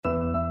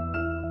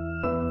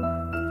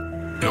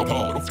Yo,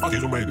 Paul, don't fuck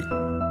you made it.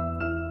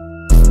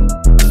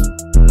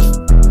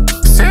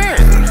 Shit.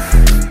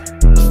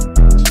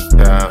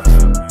 Yeah.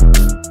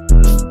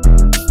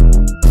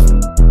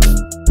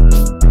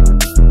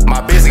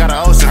 My bitch got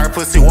an ocean, her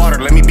pussy water,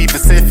 let me be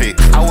Pacific.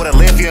 I would've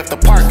left you at the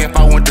park if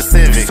I went to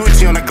Civic.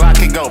 Switchy on the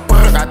Glock, it go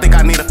brrrrr, I think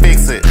I need to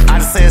fix it. I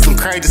just said some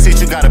crazy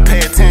shit, you gotta pay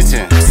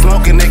attention.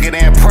 Smoking nigga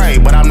then pray,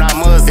 but I'm not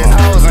Muslim.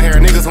 There's hoes in here,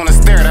 niggas wanna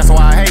stare, that's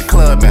why I hate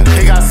clubbing.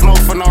 He got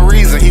smoked for no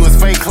reason, he was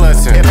fake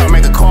clutching. If I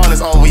make a call,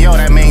 it's OVO,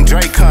 that mean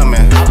Drake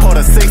coming. I put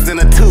a 6 and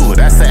a 2,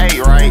 that's a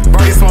 8, right?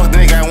 Brody smoked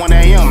nigga at 1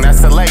 a.m.,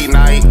 that's a late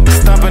night.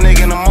 Stump a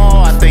nigga in the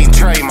mall, I think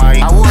Trey might.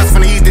 I was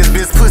finna eat this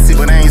bitch pussy,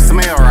 but it ain't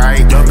smell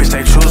right. Yo, bitch,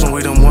 they choosing,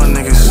 we them one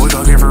niggas. We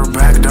gon' give her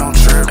back, don't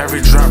trip.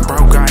 Every drop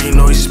broke guy, he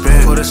know he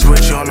spit. Put a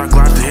switch on the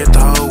Glock to hit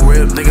the whole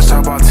whip. Niggas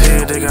talk about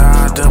 10, nigga,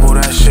 I double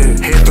that shit.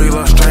 Hit 3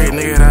 love straight,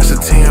 nigga, that's a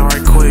 10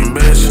 right quick,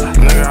 bitch.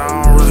 Nigga,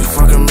 I don't really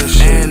fucking miss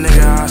shit. And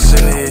nigga, I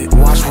send it.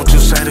 Watch what you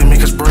say to me,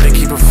 cause Brody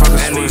keep it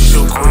fucking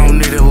sweet. I don't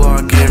need it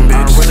log in, bitch.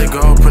 I really go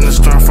up in the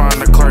store and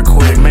find the clerk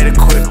quick. Made a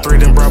quick 3,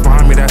 then brought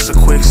behind me, that's a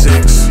quick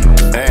 6.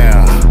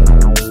 Damn.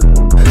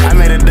 I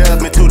made a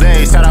dub in 2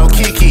 days, shout out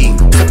Kiki.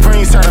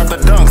 Supreme shirt up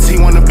the dunks, he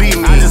wanna beat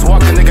me. I just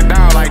walked the nigga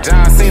down like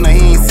John Cena,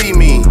 he ain't see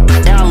me.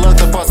 And I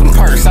looked up on some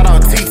perks, shout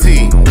out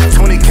TT.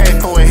 20K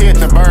for a hit,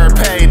 the bird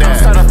paid that.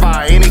 I'm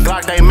certified, any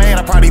Glock they made,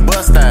 I probably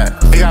bust that.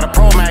 He got a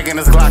Pro Mag in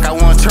his Glock, I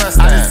won't trust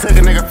that. I just took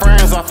a nigga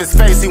frames off his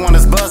face, he want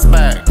his bust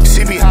back.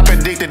 She be hopping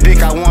dick to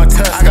dick, I won't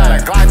touch that. I got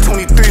a Glock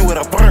 23 with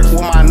a burnt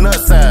with my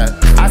nuts at.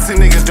 I see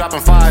niggas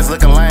dropping 5s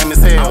looking lame as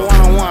hell. I'm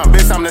one-on-one,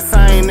 bitch, I'm the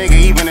same nigga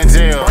even in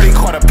jail. Brody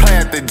caught a play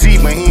at the G,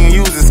 but he ain't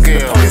use the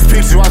scale. Police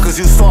peeped you out cause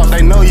you soft,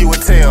 they know